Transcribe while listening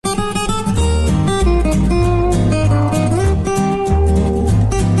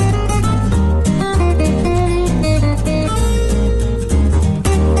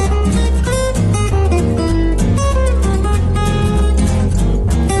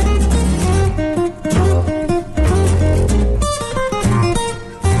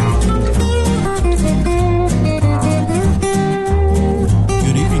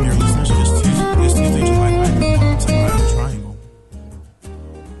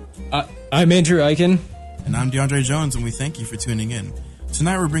I'm Andrew Eichen. And I'm DeAndre Jones, and we thank you for tuning in.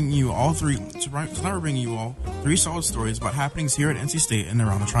 Tonight we're bringing you all three solid stories about happenings here at NC State and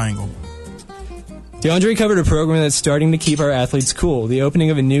around the Triangle. DeAndre covered a program that's starting to keep our athletes cool, the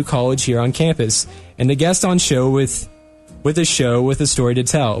opening of a new college here on campus, and the guest on show with a story to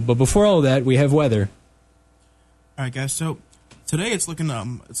tell. But before all that, we have weather. All right, guys. So today it's looking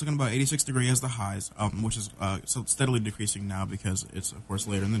about 86 degrees as the highs, which is so steadily decreasing now because it's of course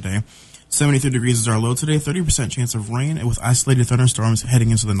later in the day. 73 degrees is our low today. 30% chance of rain, and with isolated thunderstorms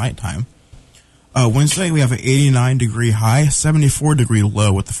heading into the nighttime. Wednesday we have an 89 degree high, 74 degree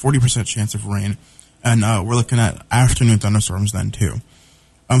low with a 40% chance of rain, and we're looking at afternoon thunderstorms then too.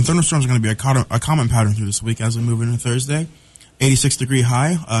 Thunderstorms are going to be a common pattern through this week as we move into Thursday. 86 degree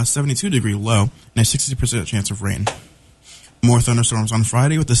high, 72 degree low, and a 60% chance of rain. More thunderstorms on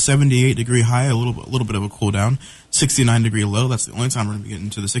Friday with a 78 degree high, a little bit of a cool down, 69 degree low. That's the only time we're going to be getting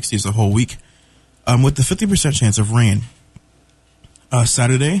into the 60s the whole week. With the 50% chance of rain.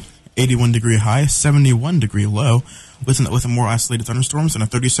 Saturday, 81 degree high, 71 degree low, with a more isolated thunderstorms and a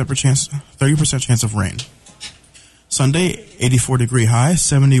 30% chance of rain. Sunday, 84 degree high,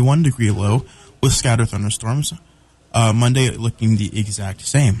 71 degree low, with scattered thunderstorms. Monday looking the exact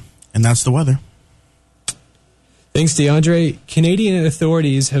same. And that's the weather. Thanks, DeAndre. Canadian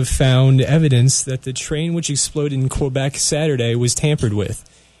authorities have found evidence that the train which exploded in Quebec Saturday was tampered with.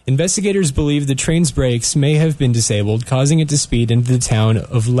 Investigators believe the train's brakes may have been disabled, causing it to speed into the town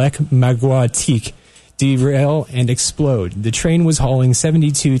of Lac-Mégantic, derail, and explode. The train was hauling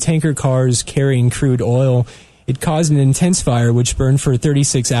 72 tanker cars carrying crude oil. It caused an intense fire which burned for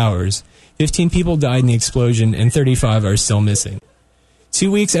 36 hours. 15 people died in the explosion, and 35 are still missing. 2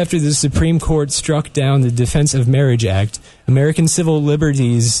 weeks after the Supreme Court struck down the Defense of Marriage Act, American Civil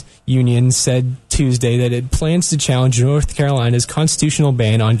Liberties Union said Tuesday that it plans to challenge North Carolina's constitutional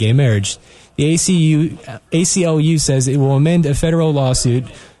ban on gay marriage. The ACLU says it will amend a federal lawsuit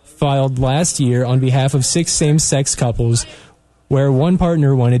filed last year on behalf of 6 same-sex couples where one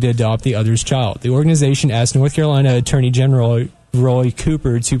partner wanted to adopt the other's child. The organization asked North Carolina Attorney General Roy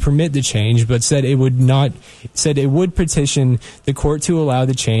Cooper to permit the change, but said it would petition the court to allow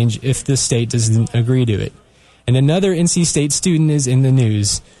the change if the state doesn't agree to it. And another NC State student is in the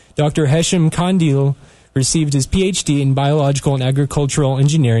news. Dr. Hesham Kandil received his PhD in biological and agricultural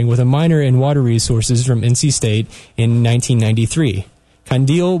engineering with a minor in water resources from NC State in 1993.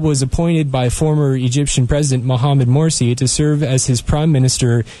 Kandil was appointed by former Egyptian President Mohamed Morsi to serve as his prime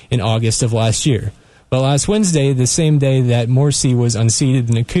minister in August of last year. But last Wednesday, the same day that Morsi was unseated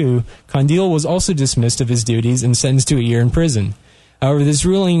in a coup, Kandil was also dismissed of his duties and sentenced to a year in prison. However, this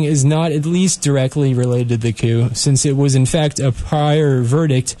ruling is not at least directly related to the coup, since it was in fact a prior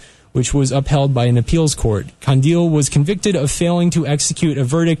verdict which was upheld by an appeals court. Kandil was convicted of failing to execute a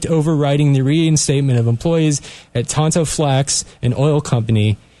verdict overriding the reinstatement of employees at Tanta Flax, an oil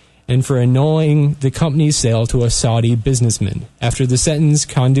company, and for annulling the company's sale to a Saudi businessman. After the sentence,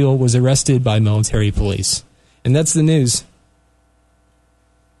 Kandil was arrested by military police. And that's the news.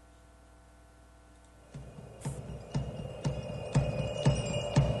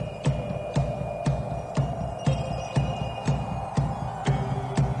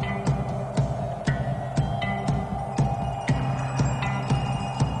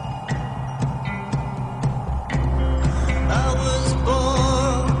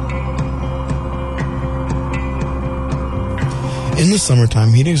 In the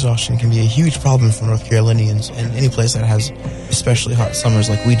summertime, heat exhaustion can be a huge problem for North Carolinians and any place that has especially hot summers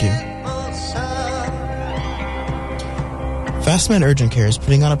like we do. FastMed Urgent Care is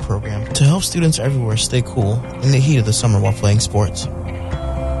putting on a program to help students everywhere stay cool in the heat of the summer while playing sports.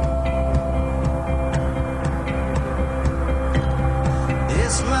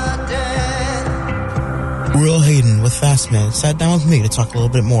 Ruel Hayden with FastMed sat down with me to talk a little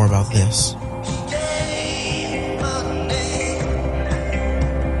bit more about this.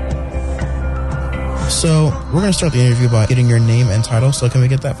 So, we're going to start the interview by getting your name and title, so can we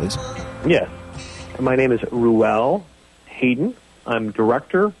get that, please? Yes. My name is Ruel Hayden. I'm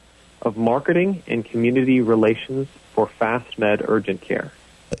Director of Marketing and Community Relations for FastMed Urgent Care.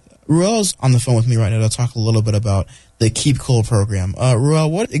 Ruel's on the phone with me right now to talk a little bit about the Keep Cool program.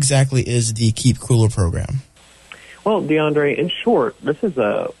 Ruel, what exactly is the Keep Cooler program? Well, DeAndre, in short, this is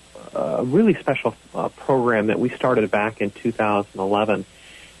a really special program that we started back in 2011.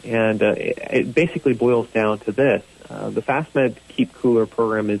 And it basically boils down to this. The FastMed Keep Cooler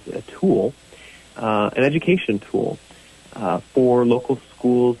program is a tool, an education tool for local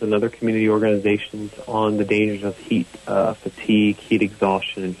schools and other community organizations on the dangers of heat fatigue, heat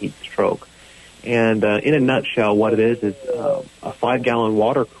exhaustion, and heat stroke. And in a nutshell, what it is a 5-gallon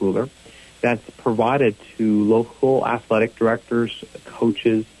water cooler that's provided to local athletic directors,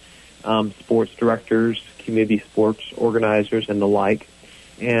 coaches, sports directors, community sports organizers, and the like.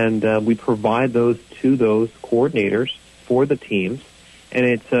 And we provide those to those coordinators for the teams. And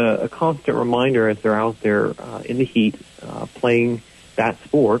it's a constant reminder as they're out there in the heat playing that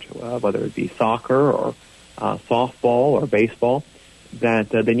sport, whether it be soccer or softball or baseball, that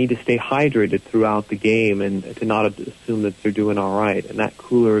they need to stay hydrated throughout the game and to not assume that they're doing all right. And that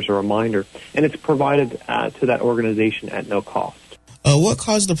cooler is a reminder. And it's provided to that organization at no cost. What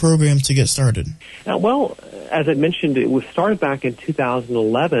caused the program to get started? Well, as I mentioned, it was started back in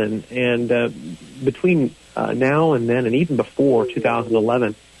 2011, and between now and then, and even before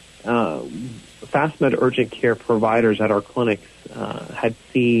 2011, FastMed urgent care providers at our clinics had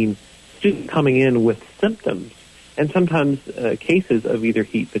seen students coming in with symptoms and sometimes cases of either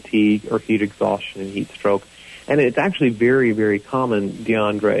heat fatigue or heat exhaustion and heat stroke. And it's actually very, very common,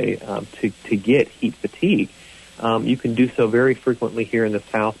 DeAndre, to get heat fatigue. You can do so very frequently here in the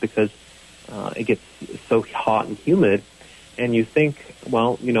South because it gets so hot and humid. And you think,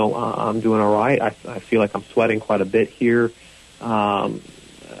 well, I'm doing all right. I feel like I'm sweating quite a bit here.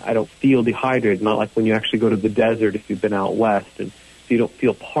 I don't feel dehydrated, not like when you actually go to the desert if you've been out west, and so you don't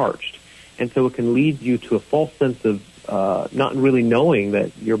feel parched. And so it can lead you to a false sense of not really knowing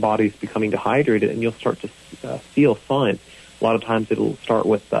that your body's becoming dehydrated, and you'll start to feel signs. A lot of times it'll start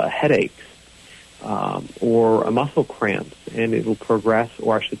with headaches or muscle cramps, and it'll progress,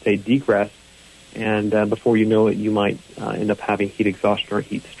 or I should say degress, and before you know it, you might end up having heat exhaustion or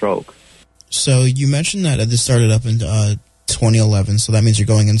heat stroke. So you mentioned that this started up in 2011, so that means you're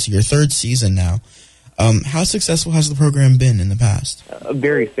going into your third season now. How successful has the program been in the past?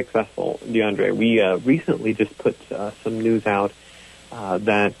 Very successful, DeAndre. We recently just put some news out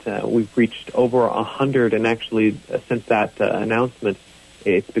that we've reached over 100, and actually since that announcement,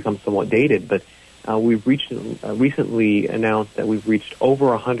 it's become somewhat dated, but we've recently announced that we've reached over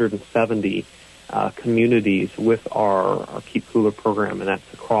 170 communities with our Keep Cooler program, and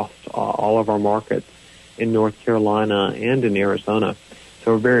that's across all of our markets in North Carolina and in Arizona.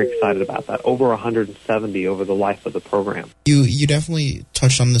 So we're very excited about that. Over 170 over the life of the program. You definitely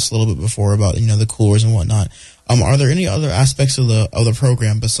touched on this a little bit before about the coolers and whatnot. Are there any other aspects of the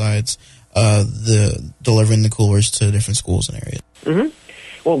program besides the delivering the coolers to different schools and areas?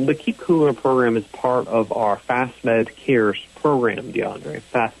 Mm-hmm. Well, the Keep Cooler program is part of our FastMed Cares program, DeAndre.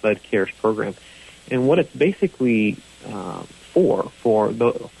 FastMed Cares program, and what it's basically for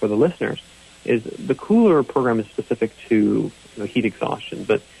the listeners is the cooler program is specific to heat exhaustion,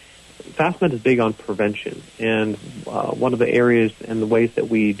 but FastMed is big on prevention. And one of the areas and the ways that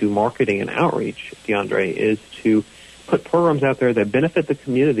we do marketing and outreach, DeAndre, is to put programs out there that benefit the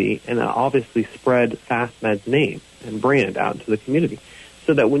community and obviously spread FastMed's name and brand out into the community,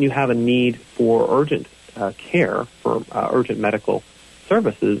 so that when you have a need for urgent care, for urgent medical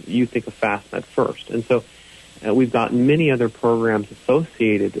services, you think of FastMed first. And so we've got many other programs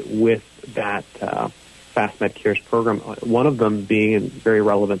associated with that FastMed Cares program. One of them being very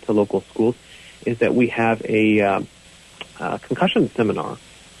relevant to local schools is that we have a concussion seminar,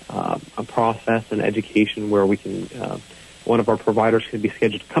 a process and education where we can, one of our providers can be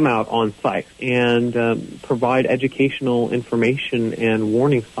scheduled to come out on site and provide educational information and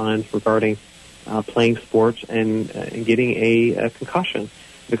warning signs regarding playing sports and getting a concussion,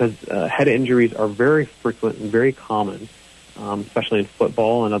 because head injuries are very frequent and very common, especially in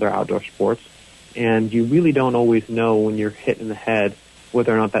football and other outdoor sports. And you really don't always know when you're hit in the head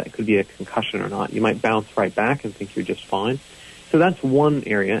whether or not that could be a concussion or not. You might bounce right back and think you're just fine. So that's one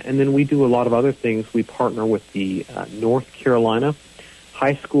area. And then we do a lot of other things. We partner with the North Carolina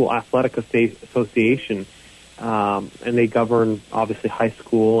High School Athletic Association, and they govern, obviously, high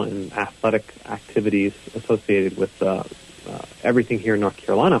school and athletic activities associated with everything here in North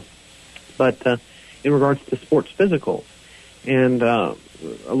Carolina. But in regards to sports physicals, and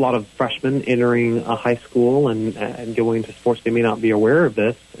a lot of freshmen entering a high school and going into sports, they may not be aware of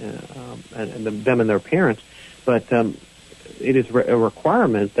this, and them and their parents, but it is a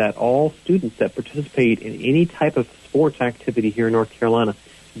requirement that all students that participate in any type of sports activity here in North Carolina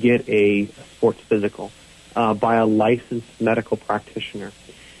get a sports physical by a licensed medical practitioner.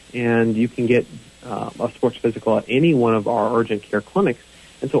 And you can get a sports physical at any one of our urgent care clinics.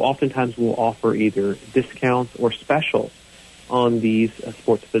 And so oftentimes we'll offer either discounts or specials on these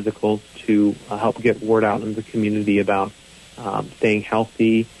sports physicals to help get word out in the community about staying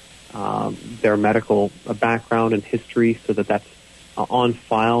healthy, their medical background and history, so that that's on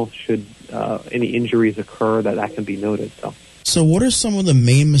file should any injuries occur, that can be noted. So So what are some of the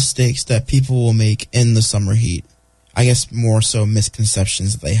main mistakes that people will make in the summer heat? I guess more so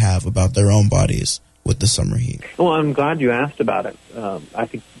misconceptions that they have about their own bodies with the summer heat. Well, I'm glad you asked about it. I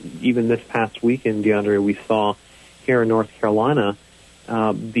think even this past weekend, DeAndre, we saw here in North Carolina,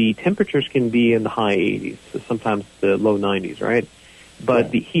 the temperatures can be in the high 80s, so sometimes the low 90s, right?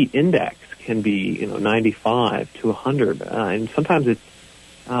 But the heat index can be, 95 to 100, and sometimes it's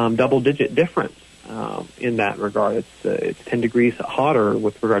double-digit difference in that regard. It's 10 degrees hotter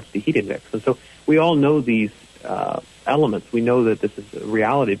with regards to the heat index. And so we all know these elements. We know that this is a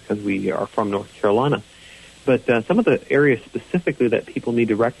reality because we are from North Carolina. But some of the areas specifically that people need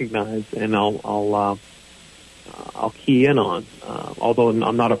to recognize, and I'll key in on, although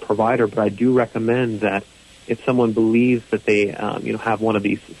I'm not a provider, but I do recommend that if someone believes that they have one of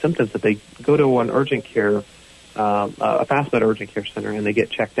these symptoms, that they go to an urgent care, a FastMed urgent care center, and they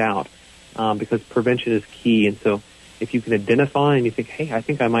get checked out because prevention is key. And so if you can identify and you think, hey, I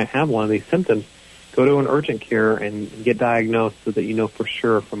think I might have one of these symptoms, go to an urgent care and get diagnosed so that you know for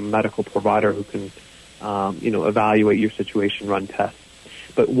sure from a medical provider who can evaluate your situation, run tests.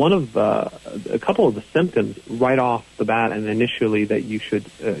 But one of a couple of the symptoms right off the bat and initially that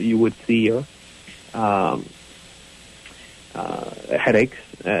you would see are headaches,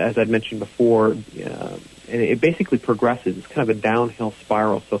 as I'd mentioned before, and it basically progresses. It's kind of a downhill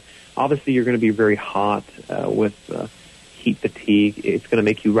spiral. So obviously you're going to be very hot with heat fatigue. It's going to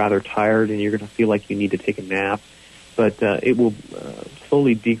make you rather tired, and you're going to feel like you need to take a nap. But it will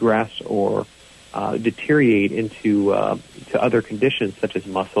slowly degress or deteriorate into to other conditions such as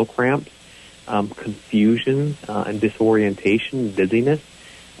muscle cramps, confusion, and disorientation, dizziness.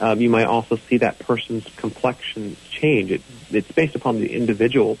 You might also see that person's complexion change. It's based upon the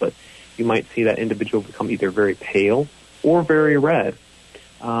individual, but you might see that individual become either very pale or very red.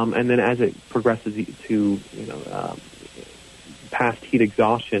 And then as it progresses to past heat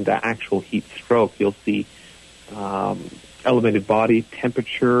exhaustion to actual heat stroke, you'll see elevated body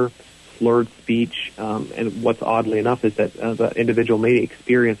temperature, slurred speech, and what's oddly enough is that the individual may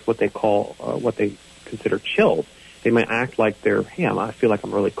experience what they consider chills. They might act like I feel like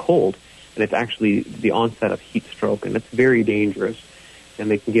I'm really cold, and it's actually the onset of heat stroke, and it's very dangerous. And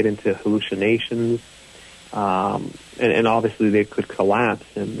they can get into hallucinations, and obviously they could collapse,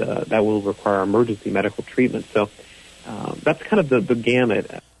 and that will require emergency medical treatment. So that's kind of the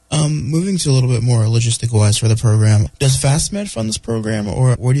gamut. Moving to a little bit more logistical-wise for the program, does FastMed fund this program,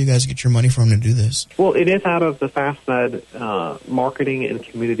 or where do you guys get your money from to do this? Well, it is out of the FastMed marketing and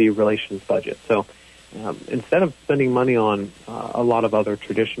community relations budget. So instead of spending money on a lot of other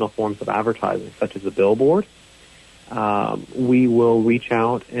traditional forms of advertising, such as a billboard, we will reach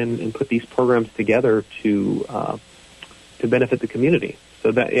out and put these programs together to benefit the community.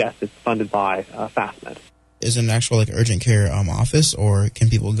 So that, yes, it's funded by FastMed. Is it an actual urgent care office, or can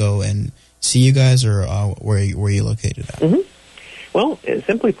people go and see you guys, or where are you located at? Mm-hmm. Well,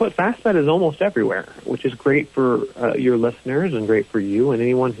 simply put, FastMed is almost everywhere, which is great for your listeners and great for you and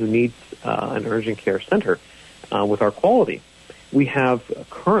anyone who needs an urgent care center with our quality. We have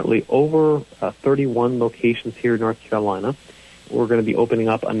currently over 31 locations here in North Carolina. We're going to be opening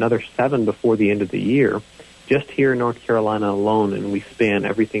up another 7 before the end of the year, just here in North Carolina alone, and we span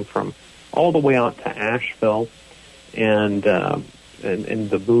everything from all the way out to Asheville and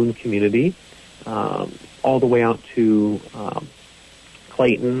the Boone community, all the way out to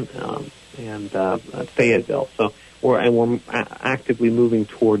Clayton and Fayetteville. So we're actively moving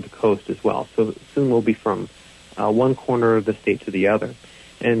toward the coast as well. So soon we'll be from one corner of the state to the other.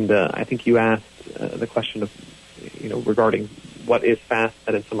 And I think you asked the question of, regarding what is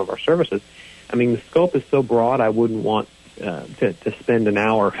FastMed and some of our services. I mean, the scope is so broad, I wouldn't want to spend an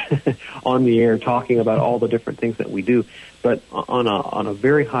hour on the air talking about all the different things that we do. But on a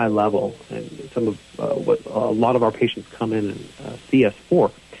very high level, and some of what a lot of our patients come in and see us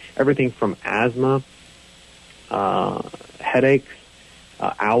for, everything from asthma, headaches,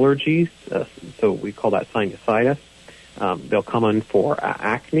 allergies, so we call that sinusitis. They'll come in for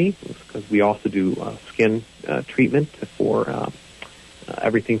acne, because we also do skin treatment for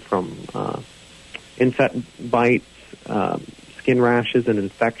everything from insect bites, skin rashes and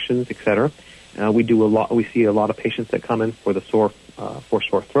infections, etc. We see a lot of patients that come in for for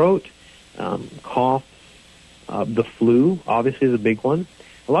sore throat, cough, the flu. Obviously, is a big one.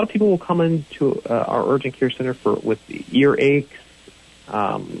 A lot of people will come into our urgent care center with ear aches.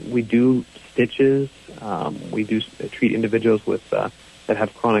 We do stitches. We do treat individuals with that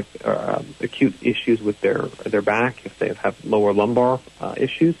have chronic acute issues with their back if they have lower lumbar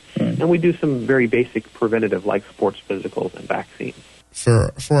issues. And we do some very basic preventative like sports physicals and vaccines.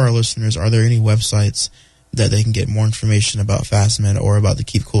 For our listeners, are there any websites that they can get more information about FastMed or about the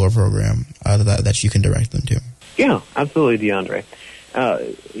Keep Cooler program that you can direct them to? Yeah, absolutely, DeAndre.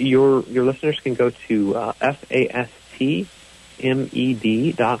 Your listeners can go to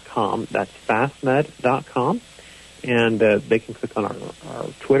fastmed.com. That's fastmed.com. And they can click on our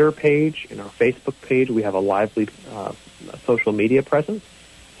Twitter page and our Facebook page. We have a lively social media presence.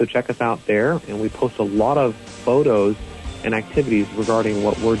 So check us out there. And we post a lot of photos and activities regarding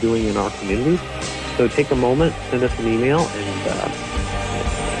what we're doing in our communities. So take a moment, send us an email, and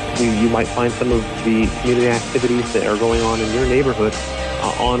you might find some of the community activities that are going on in your neighborhood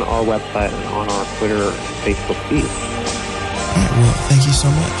on our website and on our Twitter and Facebook feed. All right, well, thank you so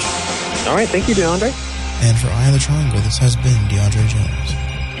much. All right, thank you, DeAndre. And for Eye on the Triangle, this has been DeAndre Jones.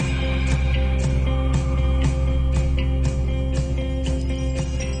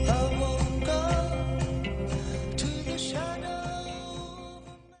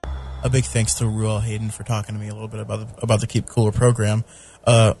 A big thanks to Ruel Hayden for talking to me a little bit about the Keep Cooler program.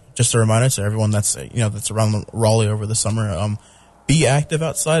 Just a reminder to everyone that's around Raleigh over the summer, be active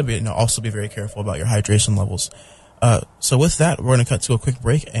outside, but also be very careful about your hydration levels. So with that, we're going to cut to a quick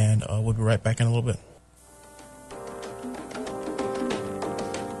break, and we'll be right back in a little bit.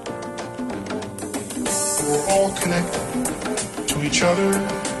 We're all connected to each other,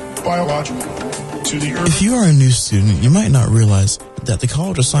 biologically, to the earth. If you are a new student, you might not realize that the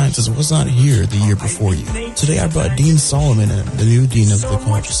College of Sciences was not here the year before you. Today I brought Dean Solomon in, the new Dean of the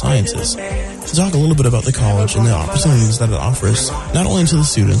College of Sciences, to talk a little bit about the college and the opportunities that it offers, not only to the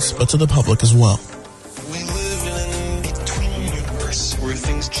students, but to the public as well. We live in an in-between universe where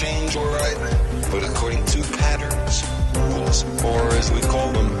things change alright, but according to patterns, rules, or as we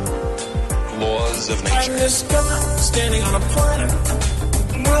call them, laws of nature. I'm this guy standing on a planet.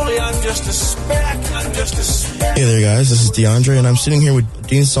 Really, I'm just a speck. Hey there, guys. This is DeAndre, and I'm sitting here with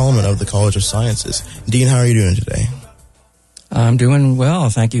Dean Solomon of the College of Sciences. Dean, how are you doing today? I'm doing well.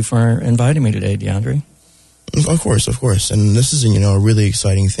 Thank you for inviting me today, DeAndre. Of course. And this is, a really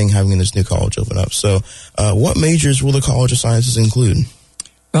exciting thing having this new college open up. So, what majors will the College of Sciences include?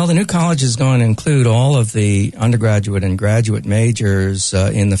 Well, the new college is going to include all of the undergraduate and graduate majors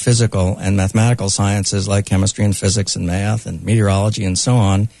in the physical and mathematical sciences like chemistry and physics and math and meteorology and so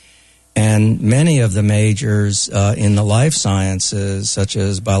on, and many of the majors in the life sciences such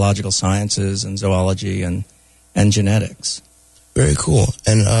as biological sciences and zoology and genetics. Very cool.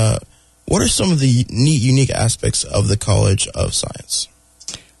 And what are some of the unique aspects of the College of Science?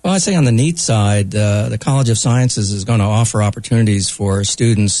 Well, I'd say on the neat side, the College of Sciences is going to offer opportunities for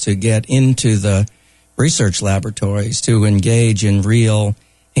students to get into the research laboratories, to engage in real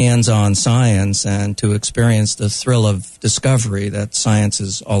hands-on science, and to experience the thrill of discovery that science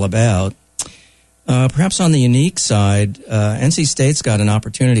is all about. Perhaps on the unique side, NC State's got an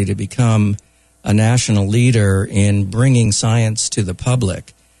opportunity to become a national leader in bringing science to the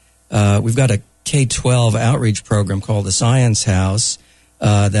public. We've got a K-12 outreach program called the Science House,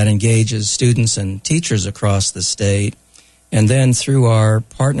 that engages students and teachers across the state. And then through our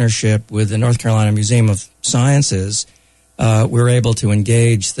partnership with the North Carolina Museum of Sciences, we're able to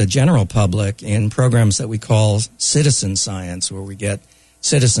engage the general public in programs that we call citizen science, where we get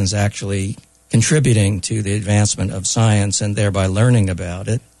citizens actually contributing to the advancement of science and thereby learning about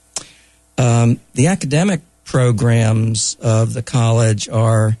it. The academic programs of the college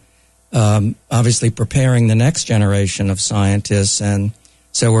are obviously preparing the next generation of scientists, and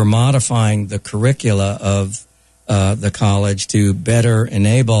so we're modifying the curricula of the college to better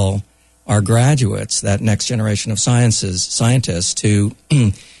enable our graduates, that next generation of scientists, to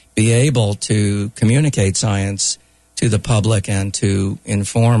be able to communicate science to the public and to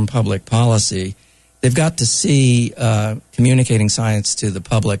inform public policy. They've got to see communicating science to the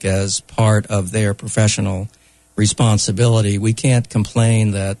public as part of their professional responsibility. We can't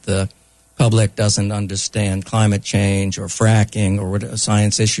complain that the public doesn't understand climate change or fracking or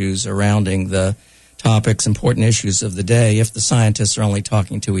science issues surrounding the topics, important issues of the day, if the scientists are only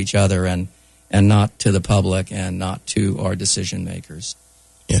talking to each other and not to the public and not to our decision makers.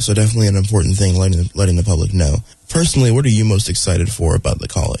 Yeah, so definitely an important thing, letting the public know. Personally, what are you most excited for about the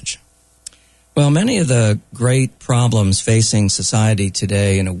college? Well, many of the great problems facing society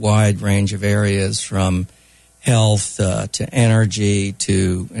today in a wide range of areas, from health to energy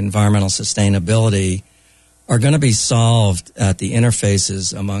to environmental sustainability, are going to be solved at the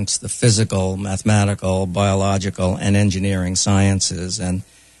interfaces amongst the physical, mathematical, biological, and engineering sciences. And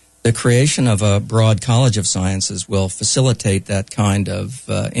the creation of a broad college of sciences will facilitate that kind of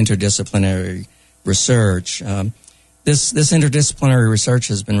interdisciplinary research. This interdisciplinary research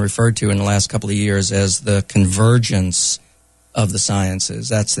has been referred to in the last couple of years as the convergence of the sciences.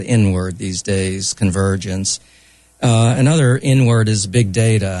 That's the N word these days, convergence. Another N word is big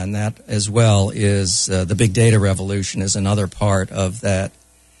data, and that as well is the big data revolution is another part of that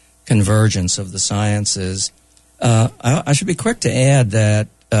convergence of the sciences. I should be quick to add that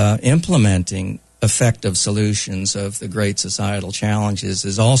implementing effective solutions of the great societal challenges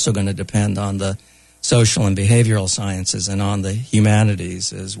is also going to depend on the social and behavioral sciences and on the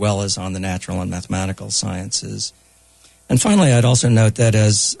humanities as well as on the natural and mathematical sciences. And finally, I'd also note that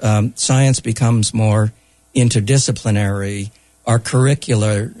as science becomes more interdisciplinary, our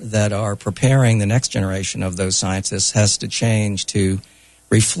curricula that are preparing the next generation of those scientists has to change to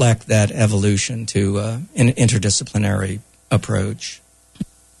reflect that evolution to an interdisciplinary approach.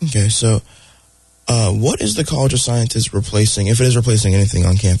 Okay, so what is the College of Sciences replacing, if it is replacing anything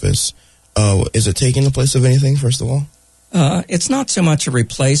on campus? Is it taking the place of anything, first of all? It's not so much a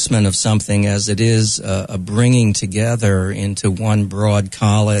replacement of something as it is a bringing together into one broad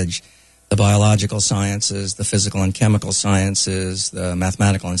college the biological sciences, the physical and chemical sciences, the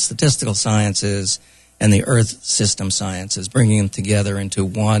mathematical and statistical sciences, and the earth system sciences, bringing them together into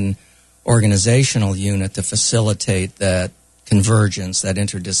one organizational unit to facilitate that convergence, that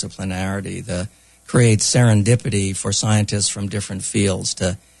interdisciplinarity, the create serendipity for scientists from different fields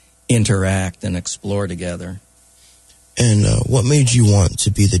to interact and explore together. And what made you want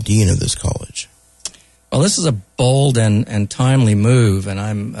to be the dean of this college? Well, this is a bold and timely move, and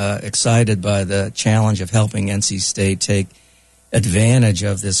I'm excited by the challenge of helping NC State take advantage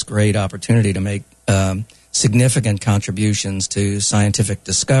of this great opportunity to make significant contributions to scientific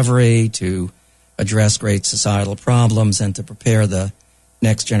discovery, to address great societal problems, and to prepare the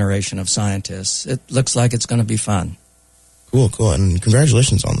next generation of scientists. It looks like it's going to be fun. Cool. And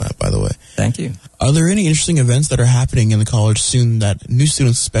congratulations on that, by the way. Thank you. Are there any interesting events that are happening in the college soon that new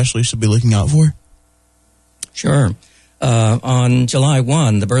students especially should be looking out for? Sure. On July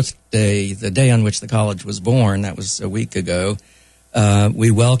 1, the birthday, the day on which the college was born, that was a week ago, we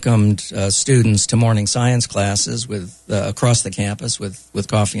welcomed students to morning science classes with across the campus with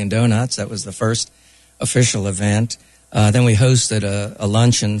coffee and donuts. That was the first official event. Then we hosted a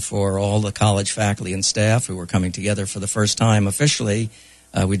luncheon for all the college faculty and staff who were coming together for the first time officially.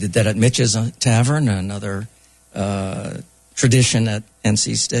 We did that at Mitch's Tavern, another tradition at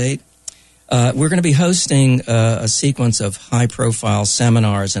NC State. We're going to be hosting a sequence of high-profile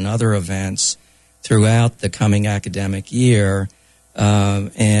seminars and other events throughout the coming academic year,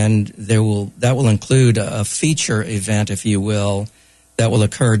 and that will include a feature event, if you will, that will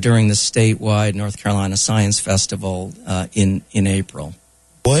occur during the statewide North Carolina Science Festival in April.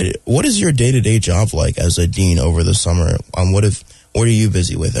 What is your day-to-day job like as a dean over the summer? What are you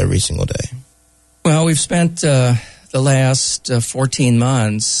busy with every single day? Well, we've spent the last 14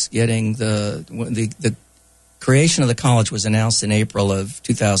 months getting the creation of the college was announced in April of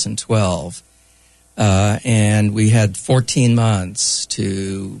 2012, and we had 14 months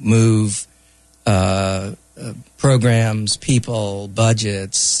to move programs, people,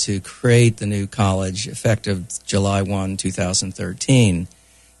 budgets to create the new college effective July 1, 2013.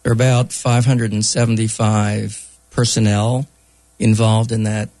 There are about 575 personnel involved in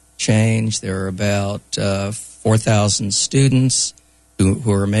that change. There are about 4,000 students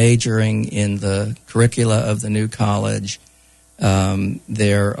who are majoring in the curricula of the new college.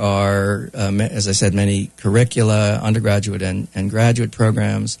 There are, as I said, many curricula, undergraduate and graduate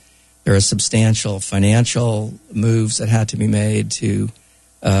programs. There are substantial financial moves that had to be made to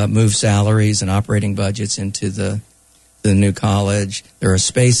move salaries and operating budgets into the new college. There are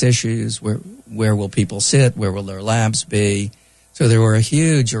space issues. Where will people sit? Where will their labs be? So there were a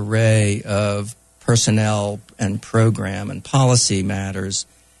huge array of personnel and program and policy matters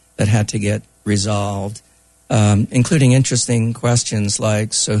that had to get resolved, including interesting questions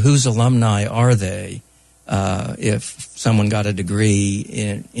like, so whose alumni are they? If someone got a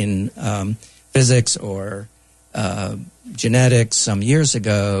degree in physics or genetics some years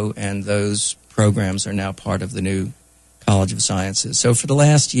ago, and those programs are now part of the new College of Sciences. So for the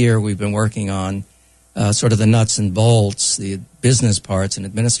last year, we've been working on sort of the nuts and bolts, the business parts and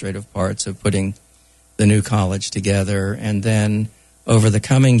administrative parts of putting the new college together. And then over the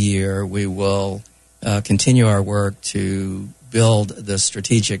coming year, we will continue our work to build the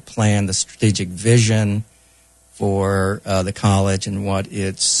strategic plan, the strategic vision for the college and what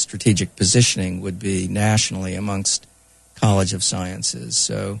its strategic positioning would be nationally amongst College of Sciences.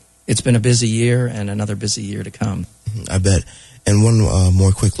 So it's been a busy year and another busy year to come. I bet. And one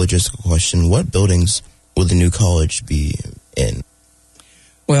more quick logistical question. What buildings will the new college be in?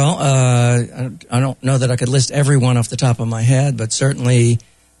 Well, I don't know that I could list every one off the top of my head, but certainly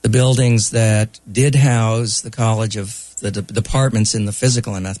the buildings that did house the College of the departments in the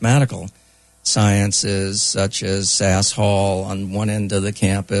physical and mathematical sciences, such as Sass Hall on one end of the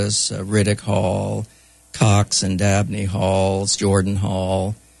campus, Riddick Hall, Cox and Dabney Halls, Jordan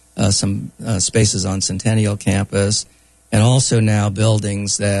Hall, some spaces on Centennial campus, and also now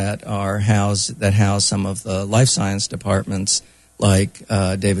buildings that house some of the life science departments, like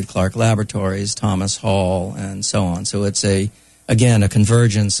David Clark Laboratories, Thomas Hall, and so on. So it's again a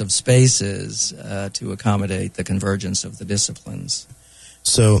convergence of spaces to accommodate the convergence of the disciplines.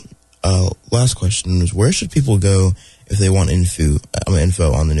 So, last question is, where should people go if they want info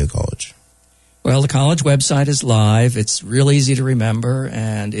on the new college? Well, the college website is live. It's real easy to remember,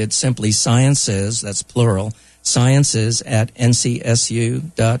 and it's simply sciences, that's plural, sciences at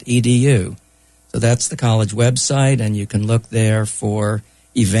ncsu.edu. So that's the college website, and you can look there for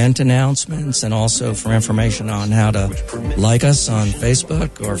event announcements and also for information on how to like us on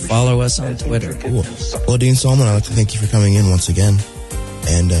Facebook or follow us on Twitter. Cool. Well, Dean Solomon, I'd like to thank you for coming in once again.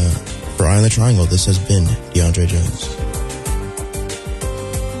 And for Eye on the Triangle, this has been DeAndre Jones.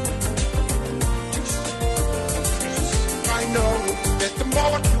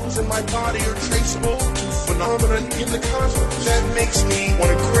 In my body are traceable to phenomena in the cosmos. That makes me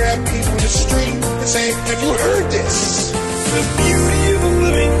want to grab people in the street and say, have you heard this? The beauty of a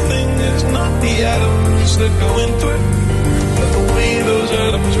living thing is not the atoms that go into it, but the way those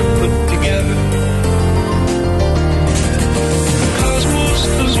atoms are put together. The cosmos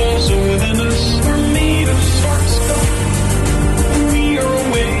is also within us. We're made of spark stuff. We are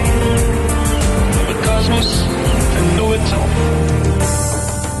aware of the cosmos and know itself.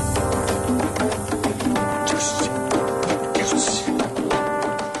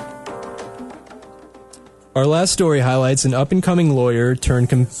 Our last story highlights an up-and-coming lawyer turned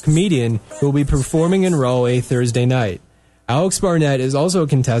comedian who will be performing in Raleigh Thursday night. Alex Barnett is also a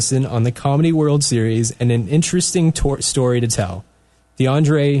contestant on the Comedy World Series and an interesting story to tell.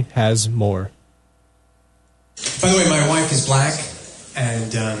 DeAndre has more. By the way, my wife is black,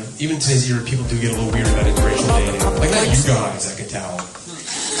 and even today's era, people do get a little weird about interracial dating. Like, not you guys, I can tell.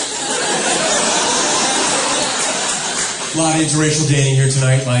 A lot of interracial dating here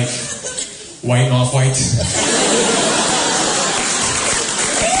tonight, like white and off-white.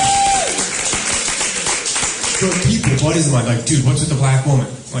 So people, buddies of mine, like, dude, what's with the black woman?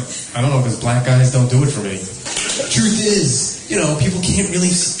 Like, I don't know, because black guys don't do it for me. Truth is, people can't really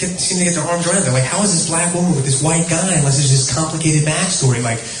seem to get their arms around it. They're like, how is this black woman with this white guy unless there's this complicated backstory?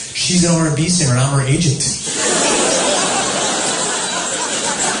 Like, she's an R&B singer and I'm her agent.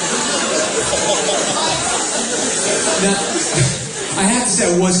 Now, I have to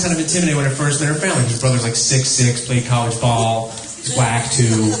say, I was kind of intimidated when I first met her family. His brother's like 6'6", played college ball, he's black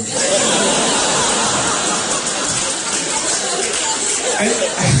too.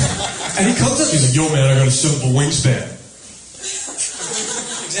 And he comes up, he's like, yo man, I got a simple wingspan.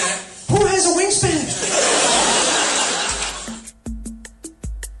 Exactly. Who has a wingspan?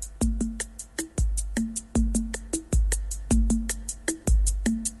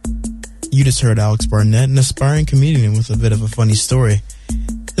 You just heard Alex Barnett, an aspiring comedian with a bit of a funny story.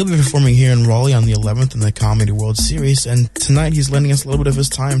 He'll be performing here in Raleigh on the 11th in the Comedy World Series, and tonight he's lending us a little bit of his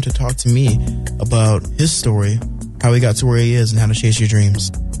time to talk to me about his story, how he got to where he is, and how to chase your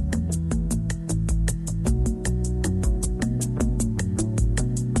dreams.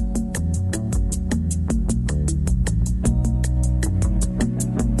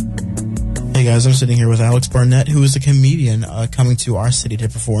 Hey guys, I'm sitting here with Alex Barnett, who is a comedian coming to our city to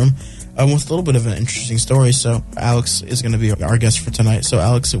perform with a little bit of an interesting story. So Alex is going to be our guest for tonight. So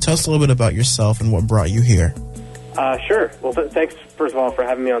Alex, tell us a little bit about yourself and what brought you here. Sure. Well, thanks, first of all, for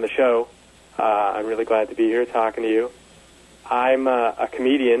having me on the show. I'm really glad to be here talking to you. I'm a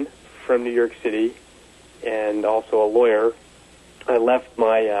comedian from New York City and also a lawyer. I left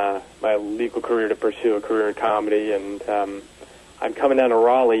my my legal career to pursue a career in comedy, and I'm coming down to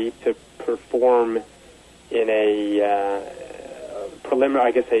Raleigh to perform in a preliminary,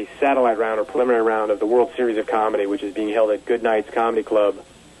 I guess, a satellite round or preliminary round of the World Series of Comedy, which is being held at Good Nights Comedy Club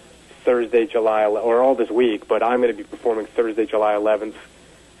Thursday, July, or all this week. But I'm going to be performing Thursday, July 11th,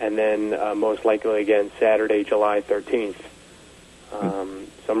 and then most likely again Saturday, July 13th. So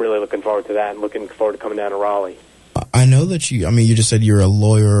I'm really looking forward to that and looking forward to coming down to Raleigh. I know that you just said you're a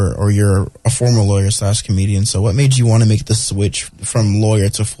lawyer, or you're a former lawyer / comedian. So what made you want to make the switch from lawyer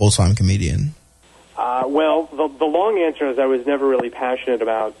to full-time comedian? Well, the long answer is I was never really passionate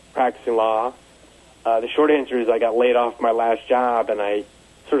about practicing law. The short answer is I got laid off my last job, and I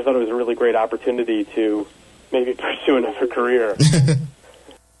sort of thought it was a really great opportunity to maybe pursue another career.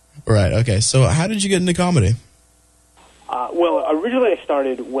 Right, okay. So how did you get into comedy? Well, originally I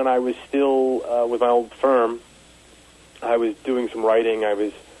started when I was still with my old firm. I was doing some writing. I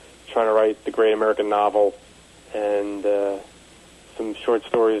was trying to write the great American novel and some short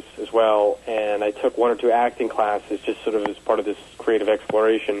stories as well. And I took 1 or 2 acting classes just sort of as part of this creative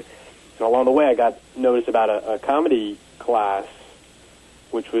exploration. And along the way, I got notice about a comedy class,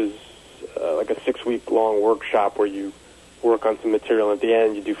 which was like a 6-week-long workshop where you work on some material. At the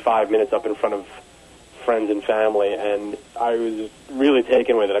end, you do 5 minutes up in front of friends and family, and I was really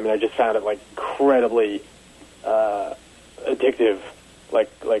taken with it. I mean, I just found it like incredibly addictive,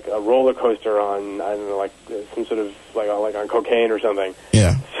 like a roller coaster on, I don't know, like some sort of like on cocaine or something.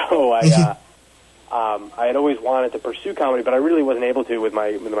 Yeah. So I had always wanted to pursue comedy, but I really wasn't able to with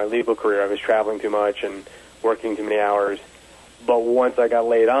my legal career. I was traveling too much and working too many hours. But once I got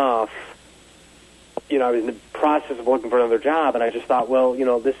laid off, I was in the process of looking for another job, and I just thought, well,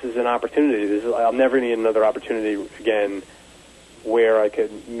 this is an opportunity. I'll never need another opportunity again where I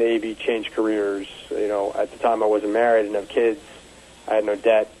could maybe change careers. At the time I wasn't married, I didn't have kids, I had no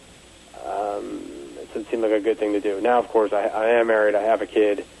debt. So it seemed like a good thing to do. Now, of course, I am married, I have a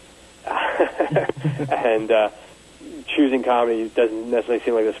kid, and choosing comedy doesn't necessarily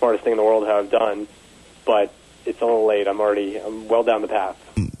seem like the smartest thing in the world to have done, but it's a little late. I'm well down the path.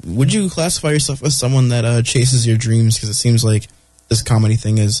 Would you classify yourself as someone that chases your dreams? Because it seems like this comedy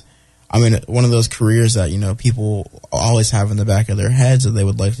thing is, one of those careers that, people always have in the back of their heads that they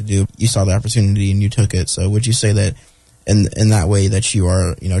would like to do. You saw the opportunity and you took it. So would you say that in that way that you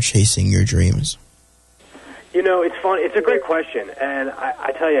are, chasing your dreams? It's fun. It's a great question. And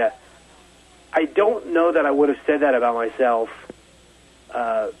I tell you, I don't know that I would have said that about myself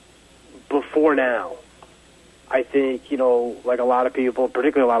before now. I think, like a lot of people,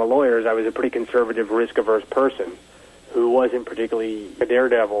 particularly a lot of lawyers, I was a pretty conservative, risk-averse person who wasn't particularly a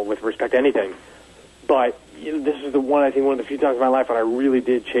daredevil with respect to anything. But this is one of the few times in my life when I really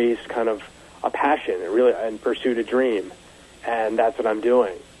did chase kind of a passion and pursued a dream. And that's what I'm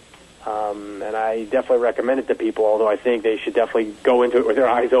doing. And I definitely recommend it to people, although I think they should definitely go into it with their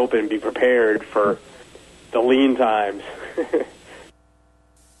eyes open and be prepared for the lean times.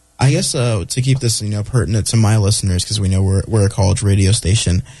 I guess to keep this, pertinent to my listeners, because we know we're a college radio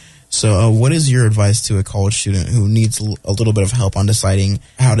station. So what is your advice to a college student who needs a little bit of help on deciding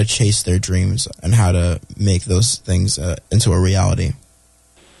how to chase their dreams and how to make those things into a reality?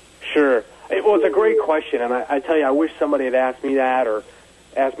 Sure. Well, it's a great question, and I tell you, I wish somebody had asked me that or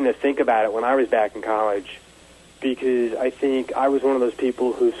asked me to think about it when I was back in college, because I think I was one of those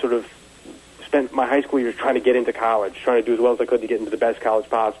people who sort of spent my high school years trying to get into college, trying to do as well as I could to get into the best college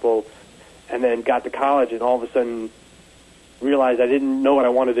possible, and then got to college and all of a sudden realized I didn't know what I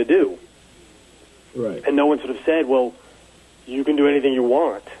wanted to do. Right. And no one sort of said, well, you can do anything you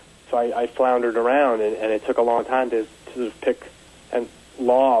want. So I floundered around, and it took a long time to sort of pick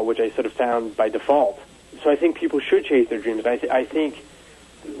law, which I sort of found by default. So I think people should chase their dreams. I think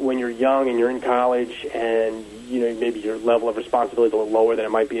when you're young and you're in college and maybe your level of responsibility is a little lower than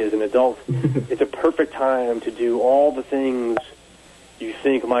it might be as an adult, it's a perfect time to do all the things you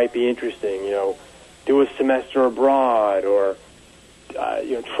think might be interesting. Do a semester abroad or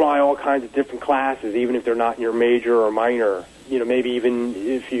try all kinds of different classes, even if they're not in your major or minor. Maybe even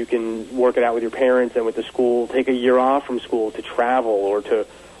if you can work it out with your parents and with the school, take a year off from school to travel or to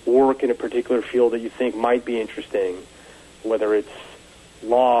work in a particular field that you think might be interesting, whether it's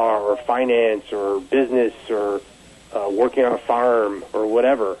law or finance or business or working on a farm or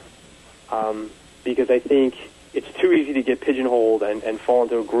whatever. Because I think it's too easy to get pigeonholed and fall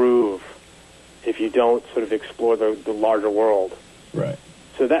into a groove if you don't sort of explore the larger world. Right.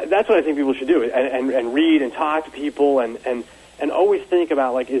 So that's what I think people should do, and read and talk to people and always think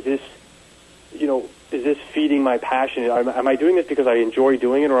about, like, is this feeding my passion? Am I doing this because I enjoy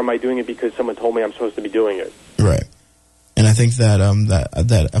doing it, or am I doing it because someone told me I'm supposed to be doing it? Right. And I think that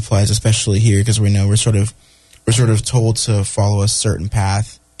that applies especially here, because we know we're sort of told to follow a certain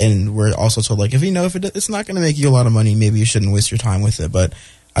path, and we're also told, like, if it's not going to make you a lot of money, maybe you shouldn't waste your time with it. But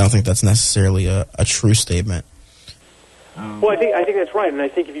I don't think that's necessarily a true statement. Well, I think that's right, and I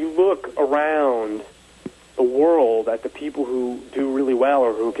think if you look around the world at the people who do really well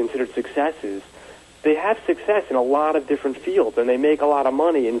or who are considered successes, they have success in a lot of different fields, and they make a lot of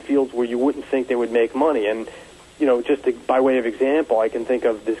money in fields where you wouldn't think they would make money. And by way of example, I can think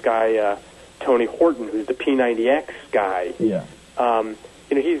of this guy Tony Horton, who's the P90X guy. Yeah.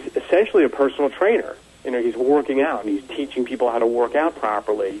 He's essentially a personal trainer. He's working out and he's teaching people how to work out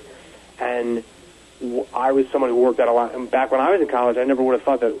properly. And I was someone who worked out a lot. And back when I was in college, I never would have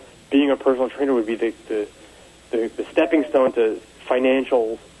thought that being a personal trainer would be the stepping stone to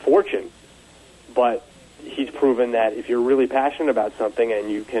financial fortune. But he's proven that if you're really passionate about something and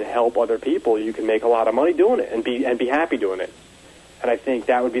you can help other people, you can make a lot of money doing it and be happy doing it. And I think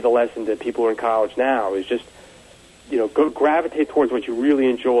that would be the lesson to people who are in college now, is just, go gravitate towards what you really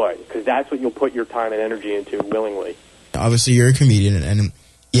enjoy, because that's what you'll put your time and energy into willingly. Obviously, you're a comedian, and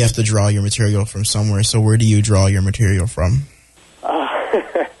you have to draw your material from somewhere. So where do you draw your material from?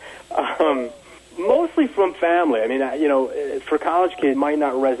 Mostly from family. I mean, for college kids, it might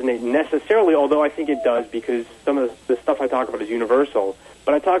not resonate necessarily, although I think it does, because some of the stuff I talk about is universal.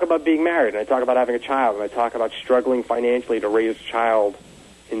 But I talk about being married, and I talk about having a child, and I talk about struggling financially to raise a child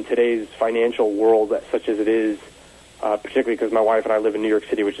in today's financial world, such as it is, particularly because my wife and I live in New York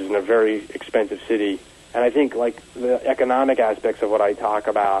City, which is in a very expensive city. And I think, the economic aspects of what I talk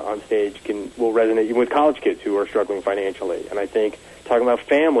about on stage will resonate even with college kids who are struggling financially. And I think talking about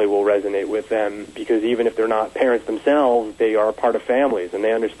family will resonate with them, because even if they're not parents themselves, they are a part of families, and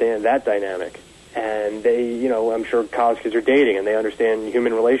they understand that dynamic. And they, I'm sure college kids are dating, and they understand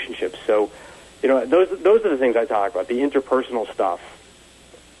human relationships. So, those are the things I talk about, the interpersonal stuff,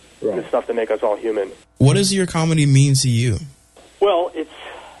 the stuff that make us all human. What does your comedy mean to you? Well,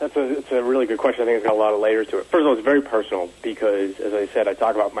 it's a really good question. I think it's got a lot of layers to it. First of all, it's very personal, because, as I said, I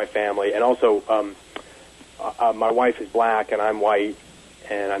talk about my family, and also my wife is black and I'm white,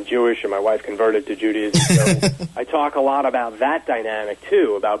 and I'm Jewish, and my wife converted to Judaism. So I talk a lot about that dynamic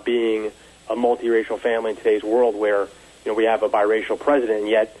too, about being a multiracial family in today's world, where we have a biracial president, and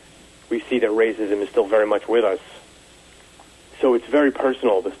yet we see that racism is still very much with us. So it's very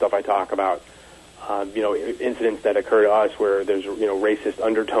personal, the stuff I talk about. Incidents that occur to us where there's racist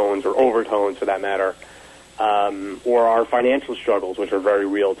undertones or overtones, for that matter, or our financial struggles, which are very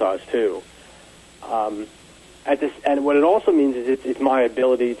real to us too. And what it also means is it's my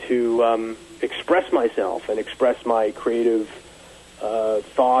ability to express myself and express my creative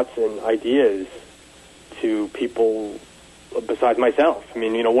thoughts and ideas to people besides myself. I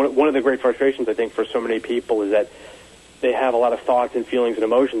mean, one of the great frustrations, I think, for so many people is that they have a lot of thoughts and feelings and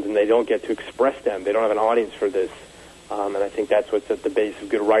emotions, and they don't get to express them. They don't have an audience for this. And I think that's what's at the base of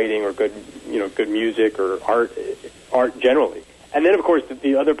good writing or good music or art generally. And then, of course,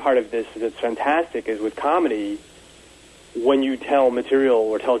 the other part of this that's fantastic is with comedy, when you tell material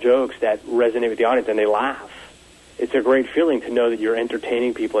or tell jokes that resonate with the audience and they laugh, it's a great feeling to know that you're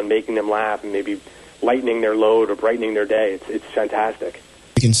entertaining people and making them laugh and maybe lightening their load or brightening their day. It's fantastic.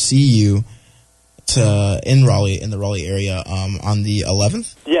 We can see you in Raleigh, in the Raleigh area, on the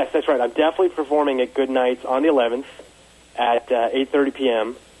 11th? Yes, that's right. I'm definitely performing at Good Nights on the 11th at 8:30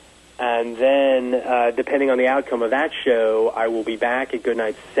 p.m., and then, depending on the outcome of that show, I will be back at Good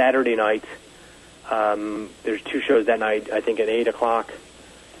Nights Saturday night. There's two shows that night, I think at 8 o'clock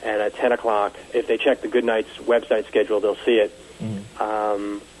and at 10 o'clock. If they check the Good Nights website schedule, they'll see it.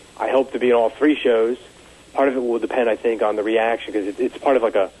 I hope to be in all three shows. Part of it will depend, I think, on the reaction, because it's part of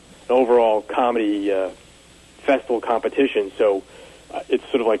an overall comedy festival competition. So it's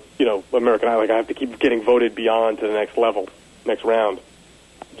sort of like, American Idol. I have to keep getting voted beyond to the next level, next round.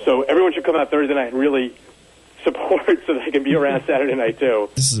 So everyone should come out Thursday night and really support so they can be around Saturday night too.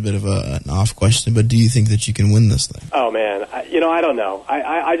 This is a bit of an off question, but do you think that you can win this thing? Oh man, I don't know.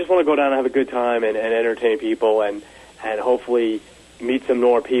 I just want to go down and have a good time and entertain people and hopefully meet some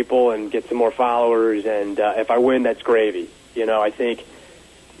more people and get some more followers. And if I win, that's gravy. I think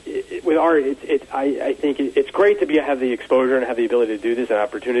with art, I think it's great to have the exposure and have the ability to do this, an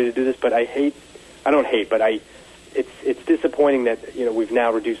opportunity to do this. But it's disappointing that we've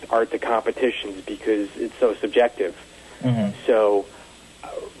now reduced art to competitions because it's so subjective. Mm-hmm. So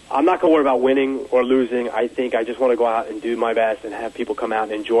I'm not going to worry about winning or losing. I think I just want to go out and do my best and have people come out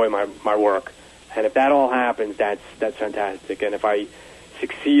and enjoy my work. And if that all happens, that's fantastic. And if I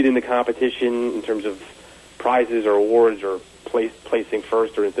succeed in the competition in terms of prizes or awards or placing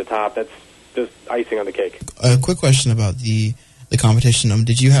first or at the top, that's just icing on the cake. A quick question about the competition.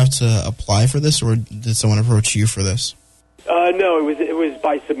 Did you have to apply for this, or did someone approach you for this? No, it was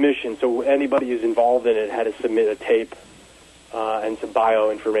by submission. So anybody who's involved in it had to submit a tape and some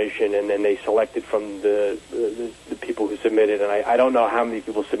bio information, and then they selected from the people who submitted. And I don't know how many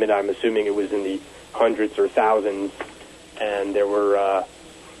people submitted. I'm assuming it was in the hundreds or thousands. And there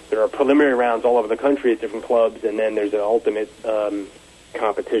are preliminary rounds all over the country at different clubs, and then there's an ultimate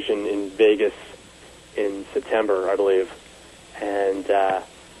competition in Vegas in September, I believe. And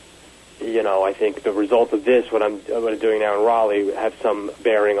I think the result of this, what I'm doing now in Raleigh, would have some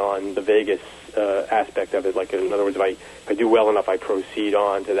bearing on the Vegas aspect of it. Like, in other words, if I do well enough, I proceed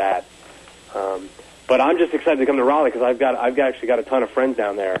on to that. But I'm just excited to come to Raleigh because I've actually got a ton of friends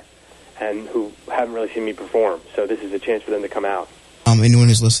down there, and who haven't really seen me perform. So this is a chance for them to come out. anyone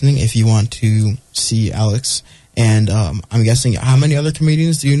who's listening, if you want to see Alex, and I'm guessing, how many other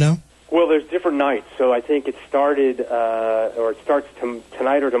comedians do you know? Well, there's different nights. So I think it started, or it starts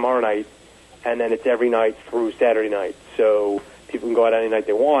tonight or tomorrow night, and then it's every night through Saturday night. So people can go out any night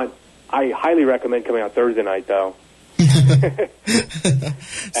they want. I highly recommend coming out Thursday night, though.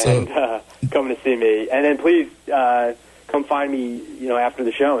 And coming to see me. And then please come find me, after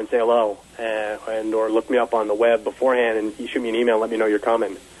the show and say hello, and or look me up on the web beforehand and you shoot me an email and let me know you're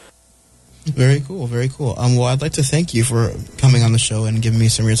coming. Very cool, very cool. Well, I'd like to thank you for coming on the show and giving me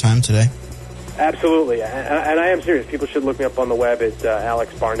some of your time today. Absolutely, and I am serious. People should look me up on the web at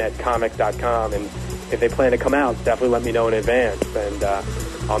alexbarnettcomic.com, and if they plan to come out, definitely let me know in advance, and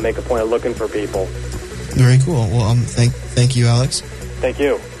I'll make a point of looking for people. Very cool. Well, thank you, Alex. Thank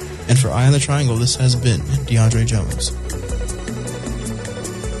you. And for Eye on the Triangle, this has been DeAndre Jones.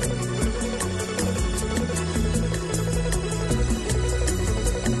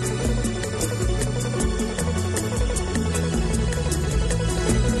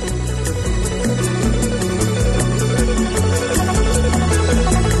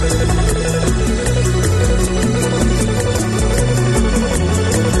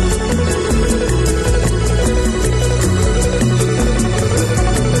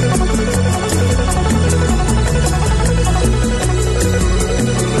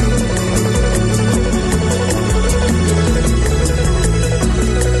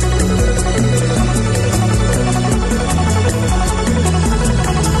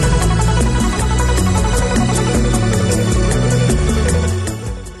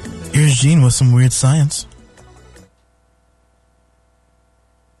 Gene with some weird science.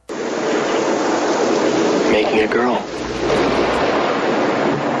 Making a girl.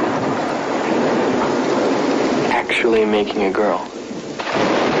 Actually making a girl.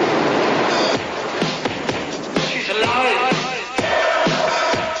 She's alive.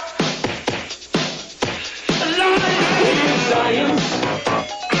 Alive. Science.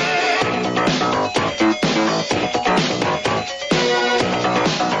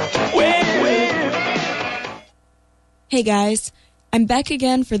 Hey guys, I'm back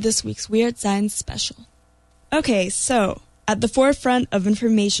again for this week's Weird Science special. Okay, so, at the forefront of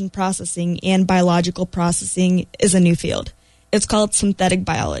information processing and biological processing is a new field. It's called synthetic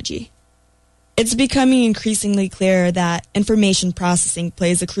biology. It's becoming increasingly clear that information processing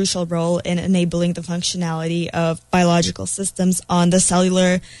plays a crucial role in enabling the functionality of biological systems on the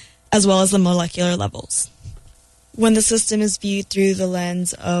cellular as well as the molecular levels. When the system is viewed through the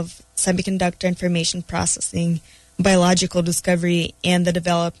lens of semiconductor information processing, biological discovery and the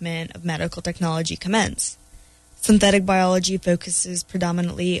development of medical technology commence. Synthetic biology focuses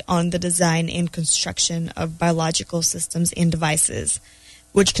predominantly on the design and construction of biological systems and devices,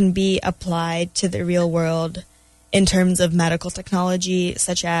 which can be applied to the real world in terms of medical technology,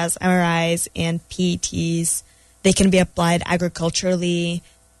 such as MRIs and PETs. They can be applied agriculturally,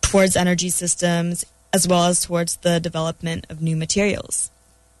 towards energy systems, as well as towards the development of new materials.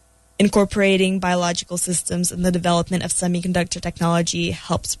 Incorporating biological systems in the development of semiconductor technology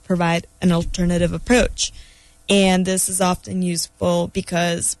helps provide an alternative approach. And this is often useful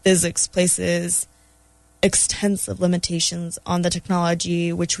because physics places extensive limitations on the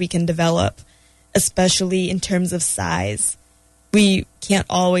technology which we can develop, especially in terms of size. We can't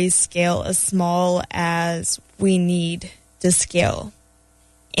always scale as small as we need to scale.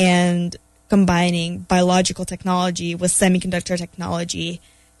 And combining biological technology with semiconductor technology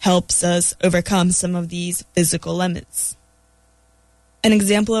helps us overcome some of these physical limits. An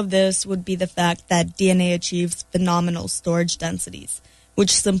example of this would be the fact that DNA achieves phenomenal storage densities,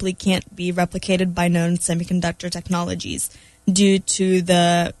 which simply can't be replicated by known semiconductor technologies due to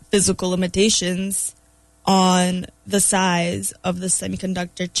the physical limitations on the size of the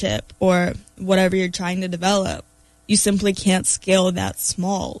semiconductor chip or whatever you're trying to develop. You simply can't scale that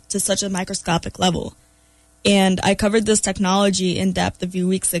small to such a microscopic level. And I covered this technology in depth a few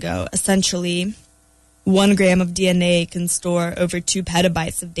weeks ago. Essentially, 1 gram of DNA can store over 2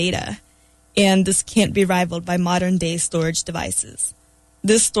 petabytes of data, and this can't be rivaled by modern-day storage devices.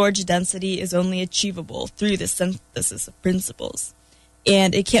 This storage density is only achievable through the synthesis of principles,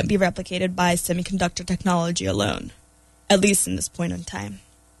 and it can't be replicated by semiconductor technology alone, at least in this point in time.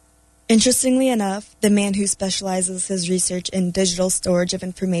 Interestingly enough, the man who specializes his research in digital storage of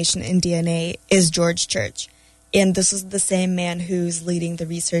information in DNA is George Church, and this is the same man who's leading the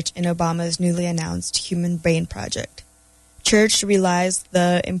research in Obama's newly announced Human Brain Project. Church realized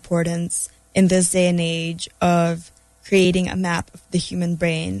the importance in this day and age of creating a map of the human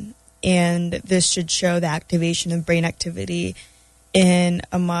brain, and this should show the activation of brain activity in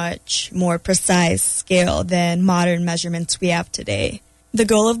a much more precise scale than modern measurements we have today. The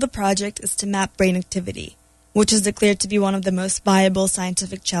goal of the project is to map brain activity, which is declared to be one of the most viable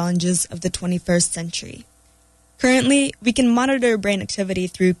scientific challenges of the 21st century. Currently, we can monitor brain activity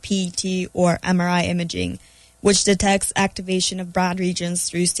through PET or MRI imaging, which detects activation of broad regions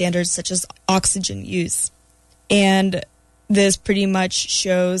through standards such as oxygen use. And this pretty much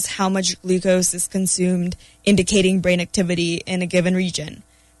shows how much glucose is consumed, indicating brain activity in a given region.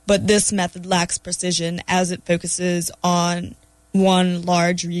 But this method lacks precision as it focuses on one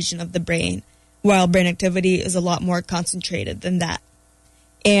large region of the brain, while brain activity is a lot more concentrated than that.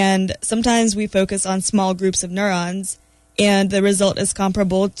 And sometimes we focus on small groups of neurons, and the result is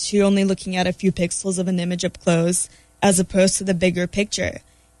comparable to only looking at a few pixels of an image up close, as opposed to the bigger picture.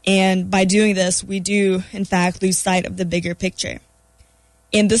 And by doing this, we do, in fact, lose sight of the bigger picture.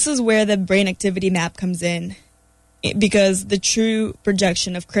 And this is where the brain activity map comes in, because the true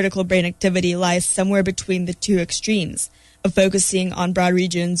projection of critical brain activity lies somewhere between the two extremes of focusing on broad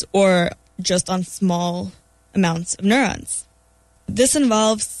regions or just on small amounts of neurons. This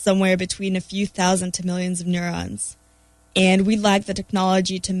involves somewhere between a few thousand to millions of neurons, and we lack the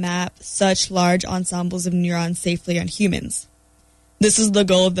technology to map such large ensembles of neurons safely on humans. This is the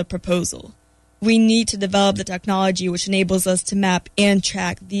goal of the proposal. We need to develop the technology which enables us to map and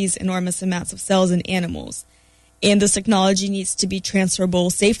track these enormous amounts of cells in animals, and this technology needs to be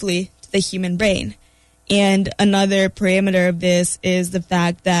transferable safely to the human brain. And another parameter of this is the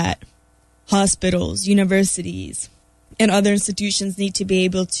fact that hospitals, universities, and other institutions need to be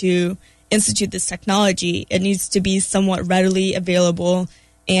able to institute this technology. It needs to be somewhat readily available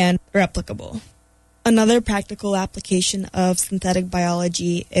and replicable. Another practical application of synthetic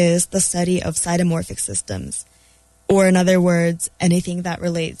biology is the study of cytomorphic systems, or in other words, anything that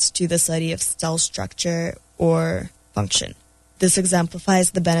relates to the study of cell structure or function. This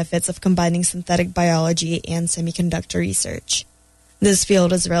exemplifies the benefits of combining synthetic biology and semiconductor research. This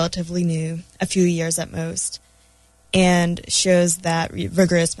field is relatively new, a few years at most, and shows that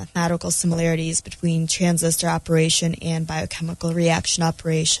rigorous mathematical similarities between transistor operation and biochemical reaction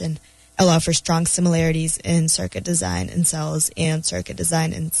operation allow for strong similarities in circuit design in cells and circuit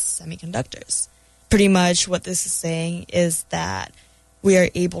design in semiconductors. Pretty much what this is saying is that we are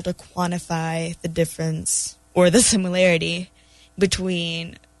able to quantify the difference or the similarity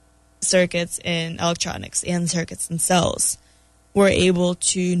between circuits in electronics and circuits in cells. We're able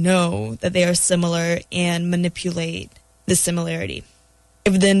to know that they are similar and manipulate the similarity.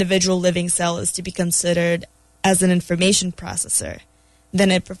 If the individual living cell is to be considered as an information processor,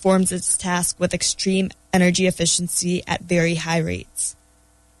 then it performs its task with extreme energy efficiency at very high rates.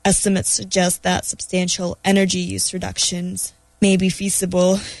 Estimates suggest that substantial energy use reductions may be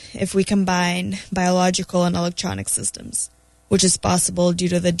feasible if we combine biological and electronic systems, which is possible due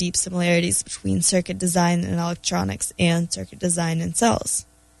to the deep similarities between circuit design in electronics and circuit design in cells.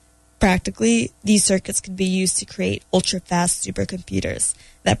 Practically, these circuits could be used to create ultra-fast supercomputers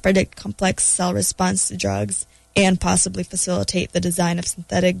that predict complex cell response to drugs and possibly facilitate the design of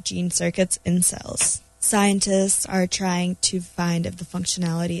synthetic gene circuits in cells. Scientists are trying to find if the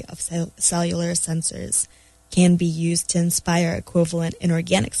functionality of cellular sensors can be used to inspire equivalent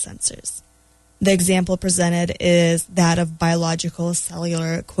inorganic sensors. The example presented is that of biological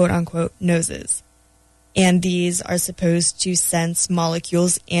cellular quote-unquote noses. And these are supposed to sense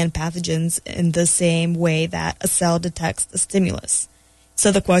molecules and pathogens in the same way that a cell detects a stimulus.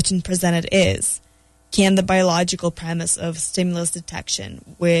 So the question presented is, can the biological premise of stimulus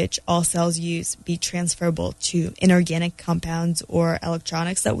detection, which all cells use, be transferable to inorganic compounds or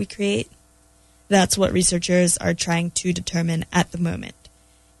electronics that we create? That's what researchers are trying to determine at the moment.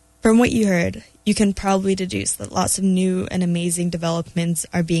 From what you heard, you can probably deduce that lots of new and amazing developments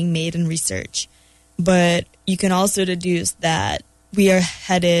are being made in research. But you can also deduce that we are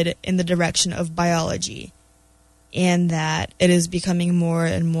headed in the direction of biology and that it is becoming more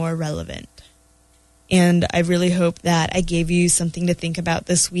and more relevant. And I really hope that I gave you something to think about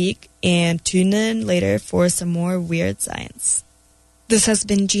this week, and tune in later for some more weird science. This has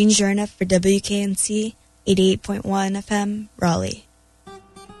been Jean Zherna for WKNC 88.1 FM, Raleigh.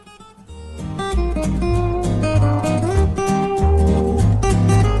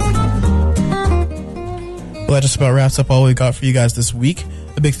 Well, that just about wraps up all we got for you guys this week.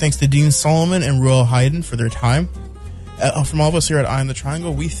 A big thanks to Dean Solomon and Ruel Hayden for their time. From all of us here at Eye in the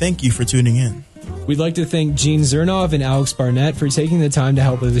Triangle, we thank you for tuning in. We'd like to thank Gene Zernov and Alex Barnett for taking the time to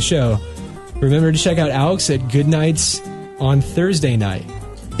help with the show. Remember to check out Alex at Good Nights on Thursday night.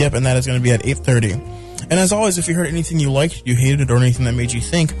 Yep, and that is going to be at 8:30. And as always, if you heard anything you liked, you hated, or anything that made you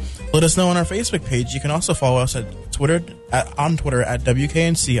think, let us know on our Facebook page. You can also follow us on Twitter at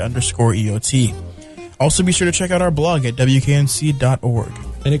WKNC_EOT. Also, be sure to check out our blog at WKNC.org.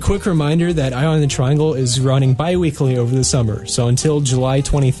 And a quick reminder that Eye on the Triangle is running bi-weekly over the summer. So until July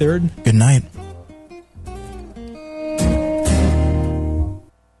 23rd, good night.